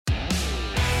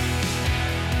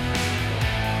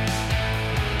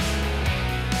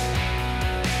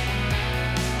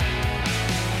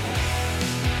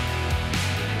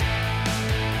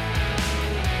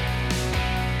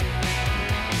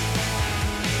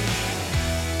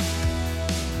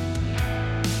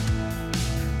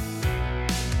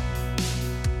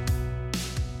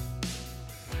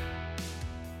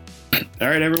All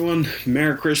right, everyone.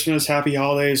 Merry Christmas. Happy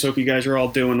holidays. Hope you guys are all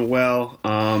doing well.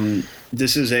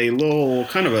 This is a little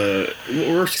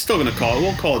we're still going to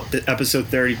we'll call it episode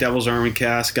 30, Devil's Army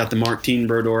Cast. Got the Martine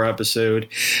Brodeur episode.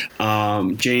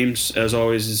 James, as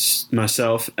always, is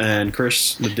myself and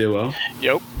Chris, the duo.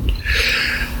 Yep.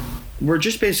 We're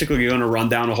just basically going to run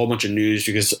down a whole bunch of news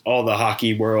because all the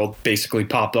hockey world basically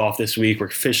popped off this week. We're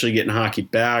officially getting hockey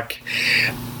back.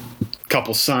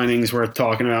 Couple signings worth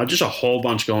talking about, just a whole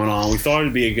bunch going on. We thought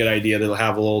it'd be a good idea to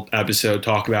have a little episode,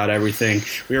 talk about everything.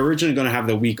 We were originally going to have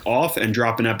the week off and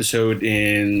drop an episode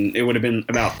it would have been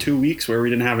about 2 weeks where we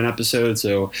didn't have an episode,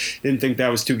 so didn't think that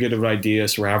was too good of an idea,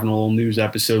 so we're having a little news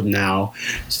episode now.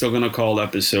 Still going to call it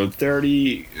episode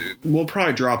 30. We'll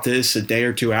probably drop this a day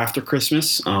or two after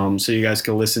Christmas, so you guys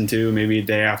can listen to maybe a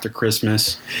day after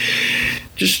Christmas.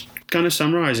 Just kind of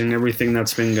summarizing everything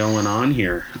that's been going on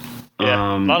here.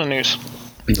 Yeah, a lot of news.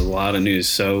 A lot of news.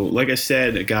 So, like I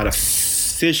said, we got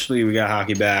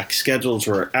hockey back. Schedules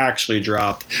were actually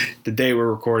dropped the day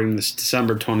we're recording this,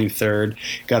 December 23rd.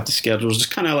 Got the schedules just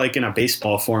kind of like in a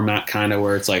baseball format, kind of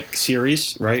where it's like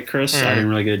series, right, Chris? I didn't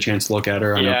really get a chance to look at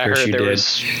her. I know, Chris, you did.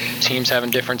 Was teams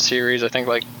having different series. I think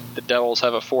like the Devils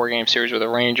have a 4-game series with the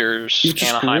Rangers.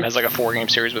 Anaheim has like a 4-game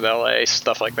series with LA,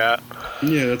 stuff like that.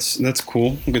 Yeah, that's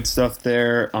cool. Good stuff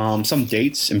there. Some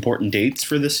important dates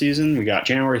for this season. We got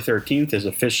January 13th is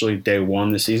officially day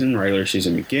one this season. Regular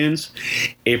season begins.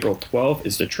 April 12th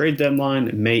is the trade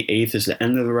deadline. May 8th is the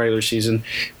end of the regular season.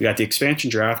 We got the expansion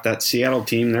draft. That Seattle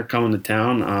team, they're coming to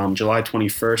town. July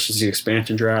 21st is the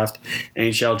expansion draft.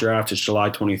 NHL draft is July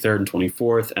 23rd and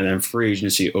 24th. And then free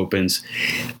agency opens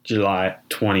July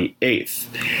 28th.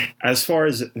 As far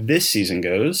as this season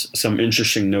goes, some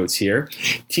interesting notes here.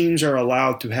 Teams are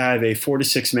allowed to have a 4 to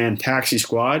 6 man taxi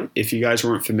squad. If you guys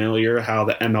weren't familiar how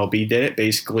the MLB did it,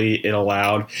 basically it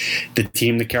allowed the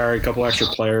team to carry a couple extra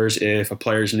players if a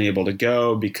player isn't able to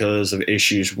go because of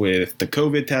issues with the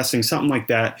COVID testing, something like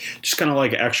that. Just kind of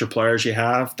like extra players you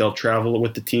have. They'll travel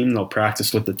with the team. They'll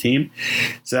practice with the team.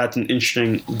 So that's an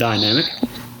interesting dynamic.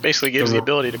 Basically gives the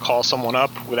ability to call someone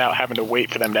up without having to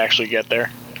wait for them to actually get there.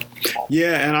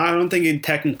 Yeah, and I don't think it'd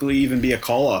technically even be a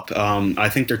call-up. I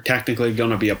think they're technically going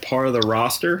to be a part of the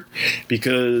roster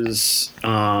because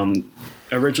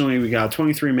originally we got a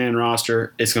 23-man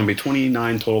roster. It's going to be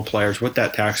 29 total players with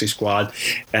that taxi squad,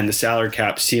 and the salary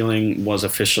cap ceiling was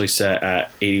officially set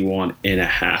at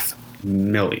 $81.5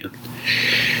 million.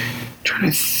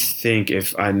 Trying to think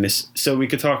if I missed. So we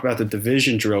could talk about the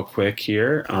divisions real quick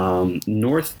here.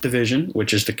 North Division,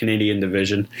 which is the Canadian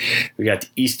division. We got the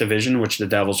East Division, which the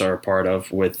Devils are a part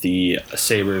of, with the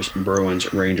Sabres,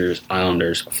 Bruins, Rangers,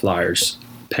 Islanders, Flyers,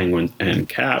 Penguins, and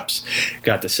Caps.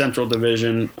 Got the Central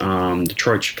Division,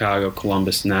 Detroit, Chicago,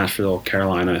 Columbus, Nashville,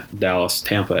 Carolina, Dallas,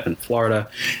 Tampa, and Florida.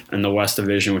 And the West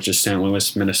Division, which is St.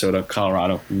 Louis, Minnesota,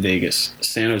 Colorado, Vegas,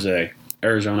 San Jose,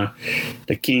 Arizona,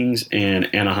 the Kings, and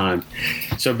Anaheim.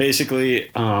 So basically,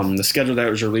 the schedule that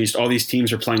was released, all these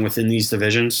teams are playing within these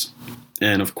divisions.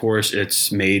 And, of course,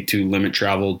 it's made to limit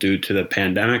travel due to the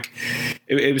pandemic.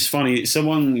 It was funny.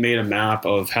 Someone made a map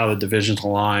of how the divisions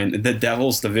align. The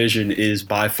Devils division is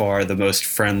by far the most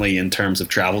friendly in terms of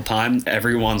travel time.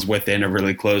 Everyone's within a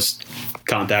really close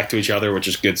contact to each other, which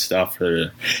is good stuff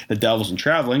for the Devils in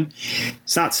traveling.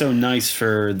 It's not so nice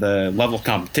for the level of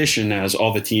competition, as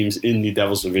all the teams in the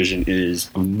Devils division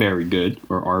is very good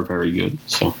or are very good.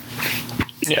 So,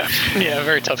 yeah,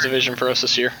 very tough division for us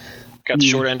this year. Got the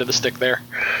short end of the stick there.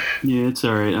 Yeah, it's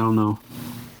all right. I don't know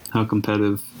how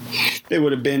competitive they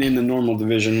would have been in the normal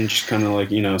division, just kind of like,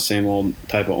 same old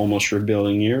type of almost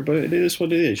rebuilding year, but it is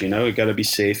what it is, It got to be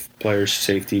safe. Players'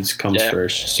 safety comes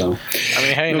first. So, I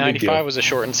mean, hey, 95 was a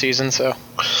shortened season, so.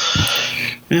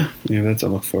 Yeah, that's to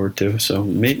look forward to. So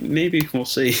maybe we'll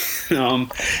see.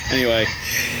 Anyway.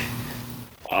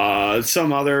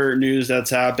 Some other news that's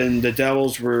happened. The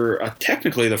Devils were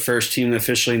technically the first team to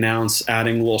officially announce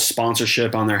adding a little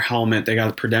sponsorship on their helmet. They got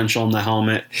a Prudential on the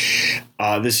helmet.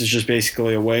 This is just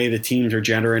basically a way the teams are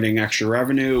generating extra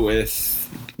revenue with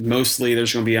mostly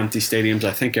there's going to be empty stadiums.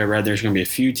 I think I read there's going to be a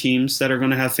few teams that are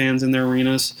going to have fans in their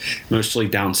arenas, mostly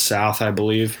down south, I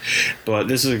believe. But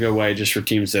this is a good way just for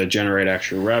teams to generate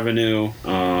extra revenue.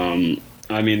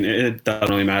 I mean, it doesn't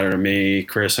really matter to me.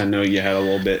 Chris, I know you had a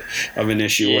little bit of an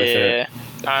issue with it.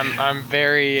 I'm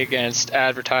very against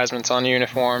advertisements on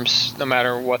uniforms, no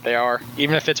matter what they are.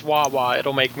 Even if it's Wawa,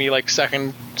 it'll make me like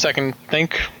second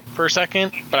think for a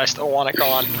second, but I still want it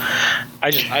gone.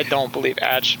 I don't believe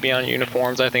ads should be on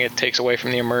uniforms. I think it takes away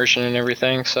from the immersion and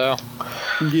everything. So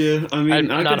yeah, I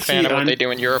mean, I'm not a fan of what they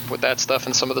do in Europe with that stuff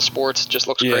and some of the sports. It just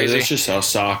looks crazy. Yeah, it's just how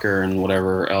soccer and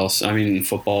whatever else. I mean,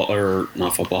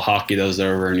 hockey does that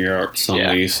over in Europe. Some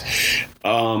leagues.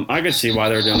 I could see why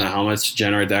they're doing the helmets to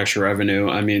generate the extra revenue.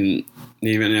 I mean,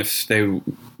 even if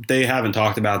they haven't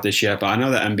talked about this yet, but I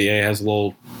know the NBA has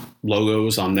little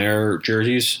logos on their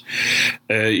jerseys.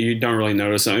 You don't really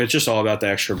notice them. It's just all about the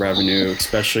extra revenue,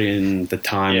 especially in the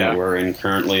time that we're in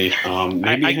currently.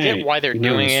 I get why they're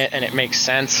doing it, and it makes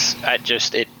sense.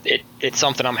 It's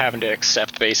something I'm having to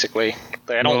accept, basically.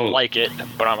 I don't like it,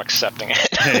 but I'm accepting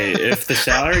it. Hey, if the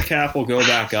salary cap will go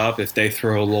back up, if they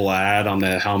throw a little ad on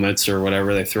the helmets or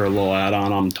whatever, they throw a little ad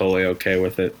on, I'm totally okay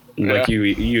with it. Like you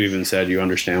even said, you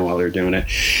understand why they're doing it.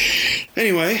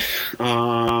 Anyway,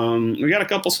 we got a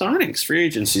couple signings, free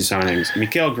agency signings.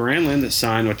 Mikael Granlund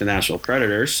signed with the Nashville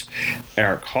Predators.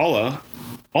 Erik Haula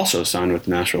also signed with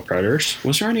the Nashville Predators.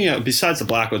 Was there any, besides the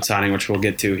Blackwood signing, which we'll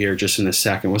get to here just in a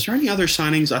second, was there any other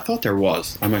signings? I thought there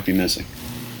was. I might be missing.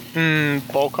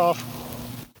 Volkov?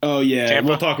 Oh, yeah. Tampa?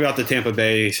 We'll talk about the Tampa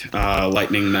Bay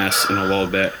Lightning mess in a little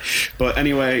bit. But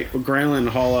anyway, Granlund and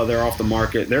Haula, they're off the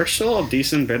market. There's still a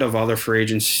decent bit of other free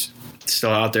agents still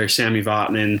out there. Sammy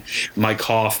Vatanen, Mike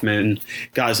Hoffman,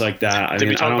 guys like that. Did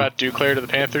we talk about Duclair to the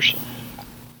Panthers?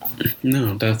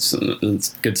 No, that's a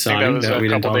good sign. That was a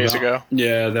couple days ago.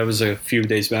 Yeah, that was a few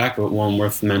days back, but one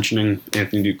worth mentioning.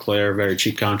 Anthony Duclair, very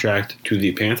cheap contract to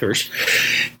the Panthers.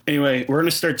 Anyway, we're going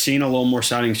to start seeing a little more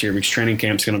signings here because training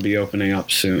camp's going to be opening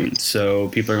up soon. So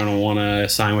people are going to want to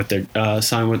sign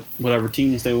with whatever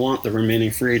teams they want. The remaining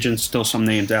free agents, still some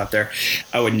names out there.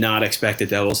 I would not expect the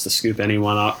Devils to scoop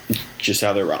anyone up, just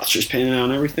how their roster's panning out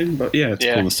and everything. But yeah, it's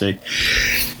cool to see.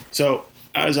 So,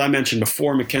 as I mentioned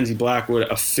before, Mackenzie Blackwood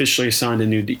officially signed a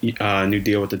new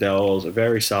deal with the Devils. A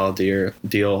very solid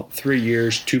deal. 3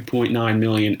 years, $2.9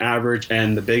 million average.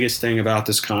 And the biggest thing about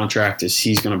this contract is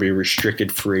he's going to be a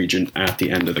restricted free agent at the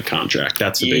end of the contract.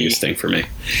 That's the biggest thing for me.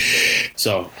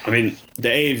 So, I mean, the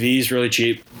AAV is really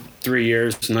cheap. 3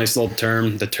 years, nice little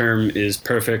term. The term is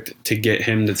perfect to get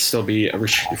him to still be a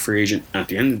restricted free agent at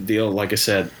the end of the deal. Like I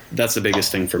said, that's the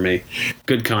biggest thing for me.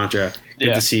 Good contract.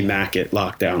 Good to see Mac get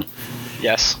locked down.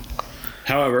 Yes.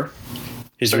 However,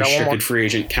 his restricted free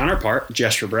agent counterpart,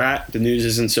 Jesper Bratt, the news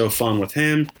isn't so fun with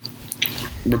him.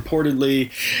 Reportedly,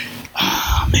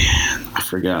 I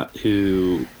forgot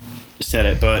who said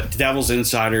it, but the Devils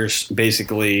insiders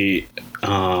basically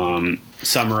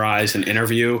summarized an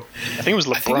interview. I think it was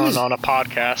LeBron on a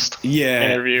podcast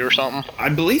interview or something. I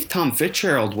believe Tom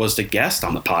Fitzgerald was the guest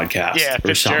on the podcast. Yeah,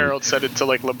 Fitzgerald said it to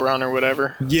like LeBron or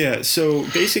whatever. Yeah, so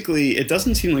basically it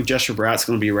doesn't seem like Jesper Bratt's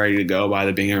going to be ready to go by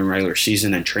the beginning of regular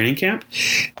season and training camp.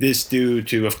 This due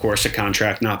to, of course, a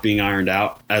contract not being ironed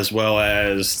out, as well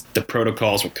as the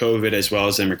protocols with COVID, as well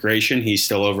as immigration. He's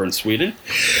still over in Sweden.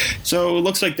 So it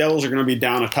looks like Devils are going to be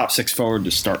down a top 6 forward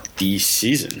to start the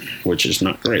season, which is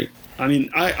not great. I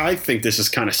mean, I think this is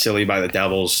kind of silly by the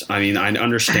Devils. I mean, I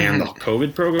understand the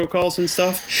COVID protocols and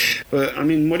stuff, but, I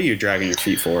mean, what are you dragging your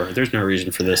feet for? There's no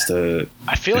reason for this to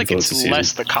I feel like it's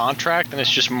less the contract, and it's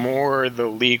just more the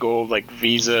legal, like,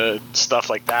 visa stuff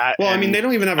like that. Well, I mean, they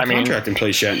don't even have a contract in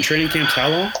place yet. And training camp's how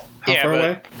long? How far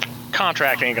away?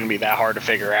 Contract ain't going to be that hard to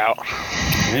figure out.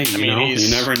 Hey, you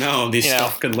never know. These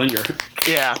stuff could linger.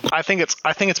 Yeah, I think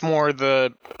it's more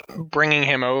the bringing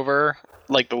him over,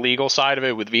 like the legal side of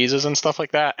it with visas and stuff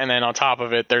like that, and then on top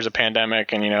of it there's a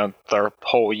pandemic and the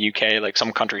whole UK, like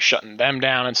some countries shutting them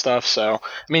down and stuff. So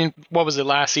I mean, what was it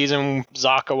last season?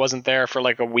 Zacha wasn't there for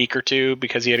like a week or two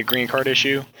because he had a green card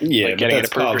issue, like getting it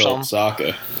approved or something,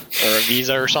 Zacha, or a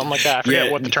visa or something like that. I forget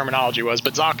what the terminology was,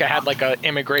 but Zacha had like a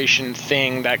immigration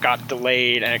thing that got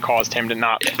delayed and it caused him to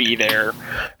not be there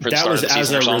for the start of the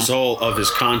season. That was as a result of his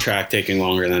contract taking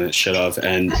longer than it should have,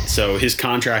 and so his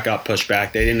contract got pushed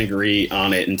back. They didn't agree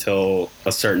on it until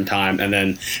a certain time, and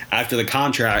then after the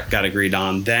contract got agreed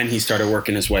on, then he started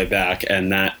working his way back,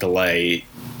 and that delay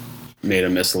made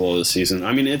him miss a little of the season.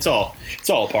 I mean, it's all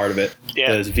a part of it.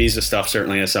 Yeah. The visa stuff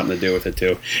certainly has something to do with it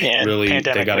too. Yeah, really,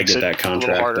 they got to get that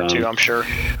contract a little harder too, I'm sure,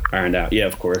 ironed out. Yeah,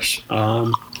 of course.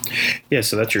 Yeah,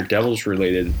 so that's your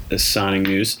Devils-related signing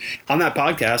news. On that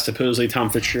podcast, supposedly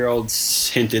Tom Fitzgerald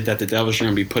hinted that the Devils are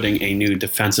going to be putting a new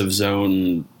defensive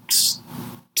zone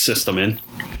system in.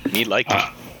 He'd like it.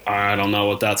 I don't know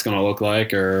what that's going to look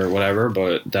like or whatever,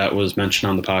 but that was mentioned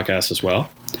on the podcast as well.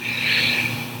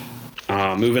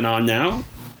 Moving on now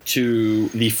to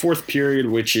the fourth period,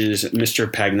 which is Mr.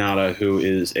 Pagnotta, who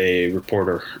is a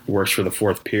reporter, works for the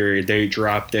fourth period. They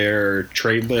dropped their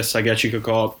trade list, I guess you could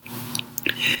call it,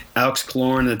 Alex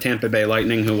Killorn, the Tampa Bay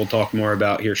Lightning, who we'll talk more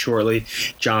about here shortly.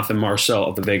 Jonathan Marcel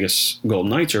of the Vegas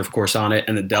Golden Knights are, of course, on it,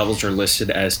 and the Devils are listed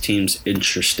as teams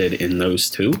interested in those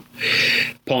two.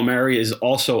 Paul Murray is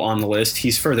also on the list.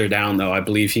 He's further down, though. I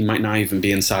believe he might not even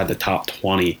be inside the top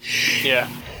 20. Yeah.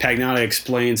 Pagnotta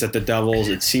explains that the Devils,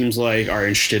 it seems like, are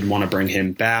interested and want to bring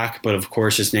him back, but of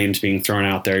course his name's being thrown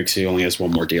out there because he only has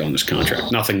one more deal in his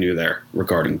contract. Nothing new there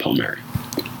regarding Paul Murray.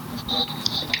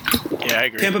 Yeah, I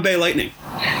agree. Tampa Bay Lightning.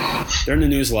 They're in the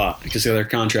news a lot because of their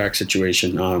contract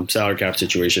situation, salary cap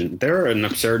situation. They're an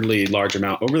absurdly large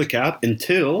amount over the cap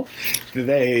until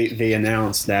they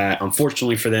announced that,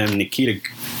 unfortunately for them, Nikita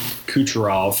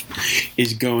Kucherov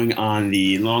is going on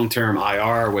the long-term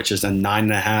IR, which is a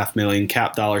 $9.5 million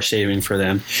cap dollar saving for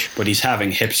them, but he's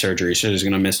having hip surgery, so he's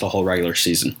going to miss the whole regular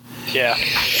season. Yeah.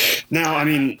 Now, I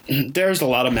mean, there's a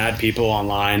lot of mad people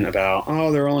online about,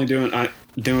 they're only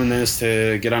doing this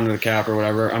to get under the cap or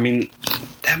whatever. I mean,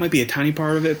 that might be a tiny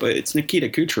part of it, but it's Nikita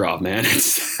Kucherov, man.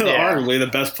 It's arguably the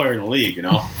best player in the league, you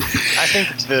know? I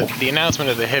think the announcement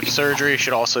of the hip surgery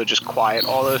should also just quiet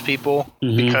all those people,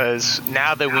 because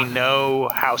now that we know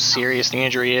how serious the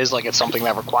injury is, like it's something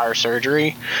that requires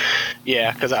surgery.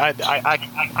 Yeah, because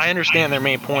I understand their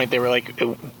main point. They were like,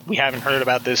 we haven't heard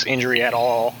about this injury at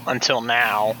all until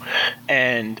now,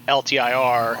 and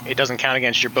LTIR, it doesn't count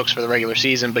against your books for the regular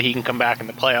season, but he can come back in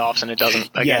the playoffs, and it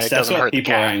doesn't. Again, yes, it that's doesn't what hurt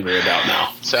people the are cap. angry about now.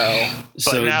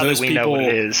 So now that we know what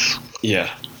it is.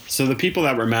 Yeah. So the people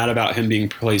that were mad about him being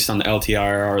placed on the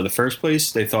LTIR in the first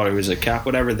place, they thought it was a cap,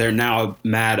 whatever. They're now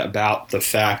mad about the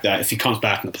fact that if he comes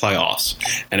back in the playoffs,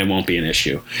 and it won't be an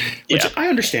issue, which I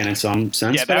understand in some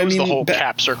sense. Yeah, that was the whole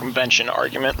cap circumvention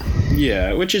argument.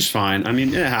 Yeah, which is fine. I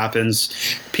mean, it happens.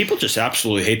 People just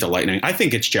absolutely hate the Lightning. I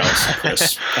think it's jealousy,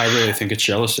 Chris. I really think it's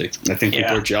jealousy. I think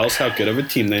people are jealous how good of a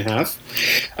team they have.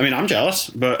 I mean, I'm jealous,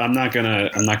 but I'm not gonna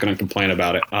complain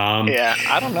about it. Yeah,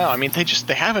 I don't know. I mean,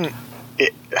 they haven't.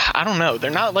 I don't know.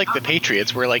 They're not like the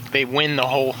Patriots where like they win the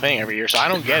whole thing every year. So I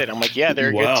don't get it. I'm like, yeah, they're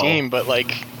a good team, but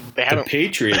like they haven't. The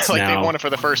Patriots like now, they won it for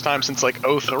the first time since like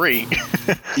 2003.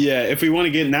 Yeah, if we want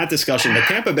to get in that discussion, the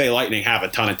Tampa Bay Lightning have a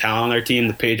ton of talent on their team.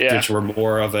 The Patriots were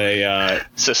more of a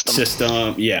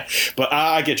system. Yeah, but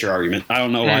I get your argument. I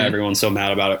don't know why everyone's so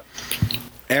mad about it.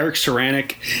 Eric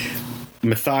Ceranic,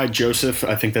 Mathai Joseph,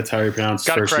 I think that's how you pronounce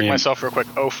his first name. Gotta correct myself real quick.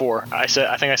 04. I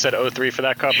think I said 03 for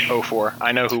that cup. 04.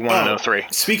 I know who won in 03.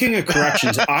 Speaking of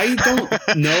corrections, I don't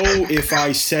know if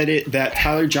I said it that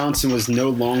Tyler Johnson was no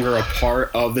longer a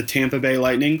part of the Tampa Bay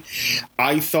Lightning.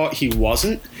 I thought he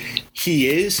wasn't. He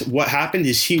is. What happened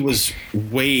is he was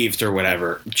waived or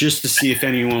whatever, just to see if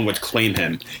anyone would claim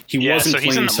him. He wasn't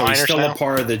claimed, so he's still a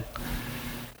part of the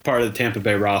Tampa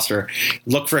Bay roster.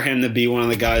 Look for him to be one of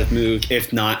the guys moved.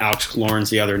 If not, Alex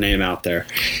Killorn's the other name out there.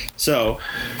 So,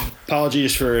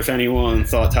 apologies for if anyone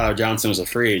thought Tyler Johnson was a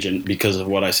free agent because of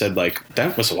what I said. Like,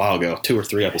 that was a while ago, 2 or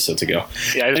 3 episodes ago.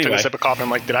 Yeah, I just took a sip of coffee.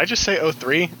 I'm like, did I just say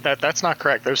 03? That's not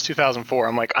correct. That was 2004.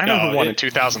 I'm like, I know who won in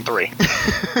 2003.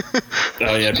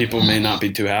 Oh, yeah, people may not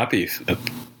be too happy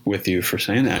with you for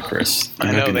saying that, Chris.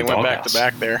 I know, they went back to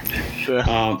back there.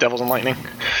 The Devils and Lightning.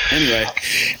 Anyway,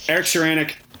 Eric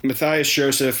Ceranic, Matthias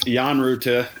Joseph, Jan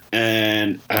Ruta,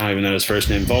 and I don't even know his first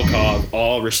name, Volkov,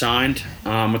 all resigned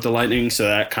with the Lightning, so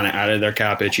that kind of added their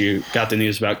cap hit. You got the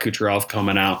news about Kucherov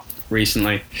coming out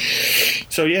recently.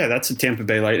 So, yeah, that's the Tampa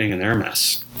Bay Lightning and their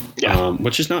mess,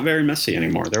 which is not very messy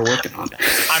anymore. They're working on it.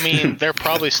 I mean, they're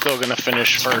probably still going to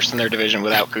finish first in their division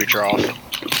without Kucherov.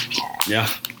 Yeah.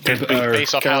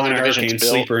 Based off how their division's built.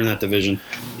 Sleeper in that division.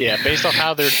 Yeah, based off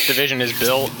how their division is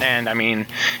built, and I mean,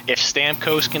 if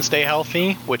Stamkos can stay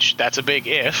healthy, which that's a big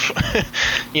if,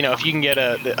 if you can get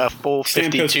a full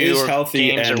 52 or healthy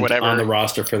games and or whatever on the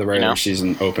roster for the regular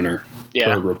season opener.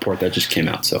 Per report that just came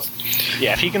out. So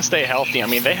yeah, if he can stay healthy, I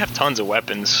mean, they have tons of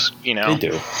weapons. They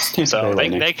do. So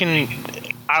they can.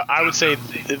 I would say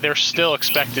they're still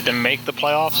expected to make the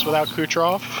playoffs without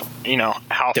Kucherov.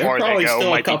 How far they go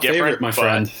might be different, favorite, my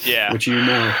friend. Yeah, which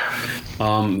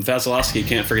Vasilevsky,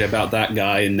 can't forget about that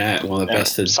guy in net. One of the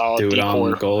best to do it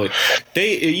on goalie.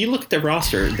 You look at their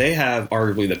roster; they have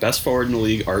arguably the best forward in the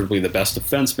league, arguably the best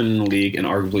defenseman in the league, and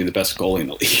arguably the best goalie in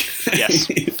the league. Yes.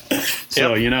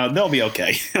 So they'll be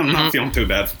okay. I'm not feeling too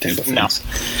bad for Tampa fans.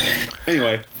 No.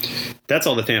 Anyway, that's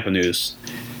all the Tampa news.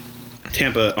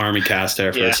 Tampa Army cast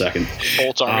there for a second.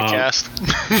 Bolts Army cast.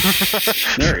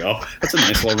 There we go. That's a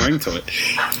nice little ring to it.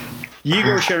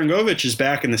 Yegor Sharangovich is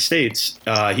back in the States.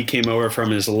 He came over from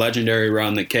his legendary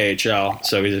run at KHL,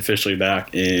 so he's officially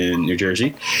back in New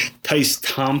Jersey. Tice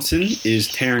Thompson is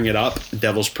tearing it up.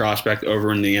 Devils prospect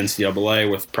over in the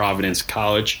NCAA with Providence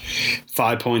College.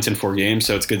 5 points in 4 games,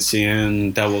 so it's good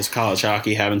seeing Devils college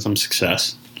hockey having some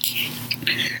success.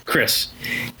 Chris,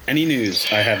 any news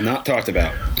I have not talked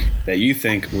about that you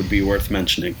think would be worth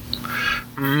mentioning?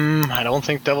 I don't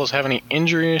think Devils have any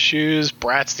injury issues.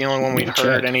 Bratt's the only one we've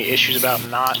heard any issues about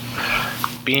not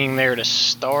being there to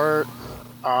start.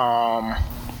 I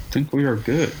think we are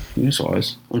good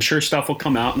news-wise. I'm sure stuff will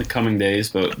come out in the coming days,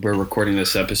 but we're recording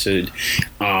this episode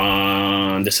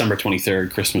on December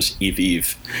 23rd, Christmas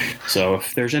Eve. So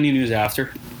if there's any news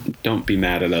after, don't be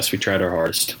mad at us. We tried our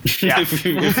hardest. Yeah. if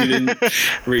we didn't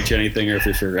reach anything or if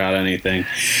we forgot anything.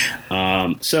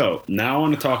 So now I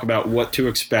want to talk about what to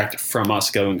expect from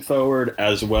us going forward,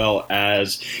 as well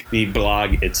as the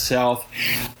blog itself.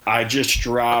 I just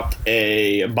dropped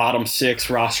a bottom 6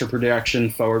 roster projection,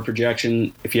 forward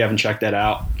projection. If you haven't checked that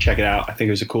out, check it out. I think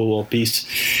it was a cool little piece.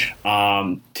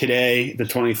 Today, the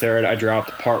 23rd, I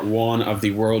dropped part 1 of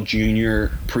the World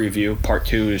Junior preview. Part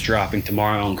 2 is dropping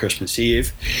tomorrow on Christmas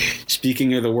Eve.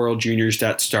 Speaking of the World Juniors,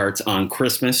 that starts on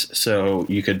Christmas, so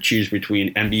you could choose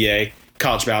between NBA,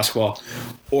 college basketball,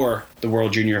 or the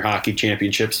World Junior Hockey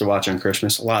Championships to watch on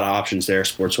Christmas. A lot of options there,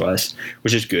 sports-wise,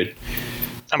 which is good.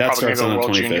 I'm probably going to go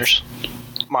World Juniors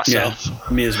myself.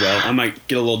 Yeah, me as well. I might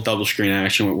get a little double screen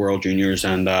action with World Juniors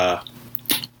and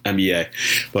NBA,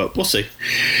 but we'll see.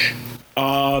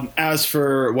 As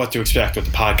for what to expect with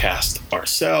the podcast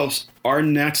ourselves, our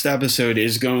next episode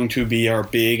is going to be our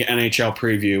big NHL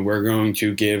preview. We're going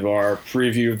to give our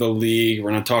preview of the league.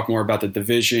 We're going to talk more about the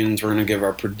divisions. We're going to give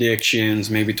our predictions,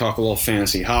 maybe talk a little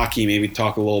fantasy hockey, maybe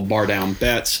talk a little bar down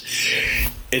bets.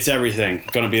 It's everything.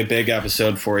 Going to be a big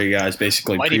episode for you guys,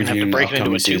 basically might previewing even have to break the it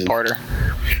into a season. two-parter.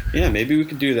 Yeah, maybe we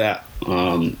could do that.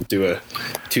 Do a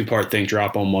 2-part thing,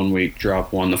 drop on 1 week,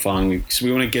 drop one the following week. So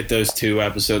we want to get those 2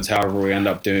 episodes, however we end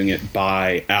up doing it,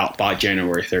 by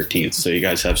January 13th. So you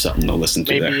guys have something to listen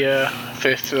to maybe, there.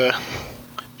 if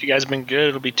you guys have been good,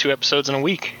 it'll be 2 episodes in a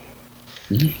week.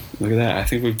 Mm-hmm. Look at that. I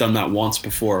think we've done that once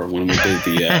before when we did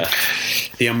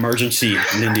the emergency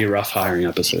Lindy Ruff hiring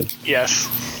episode. Yes.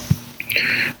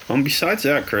 Besides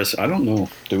that, Chris, I don't know.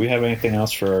 Do we have anything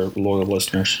else for our loyal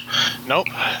listeners? Nope.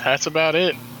 That's about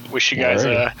it. Wish you guys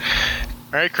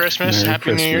Merry Christmas, Merry Happy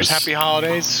Christmas. New Year's, Happy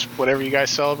Holidays, whatever you guys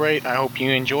celebrate. I hope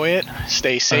you enjoy it.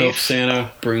 Stay I hope safe.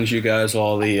 Santa brings you guys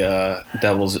all the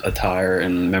Devils attire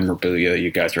and memorabilia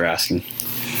you guys are asking.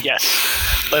 Yes.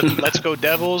 Let's go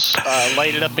Devils.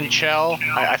 Light it up in Chell.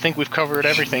 I think we've covered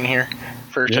everything here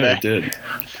for today. Yeah, we did.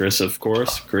 Chris, of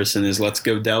course. Chris and his Let's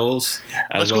Go Devils.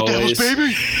 As Let's go always, Devils,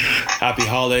 baby! Happy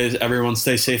holidays. Everyone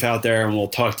stay safe out there, and we'll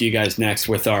talk to you guys next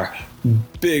with our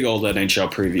big old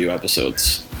NHL preview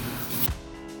episodes.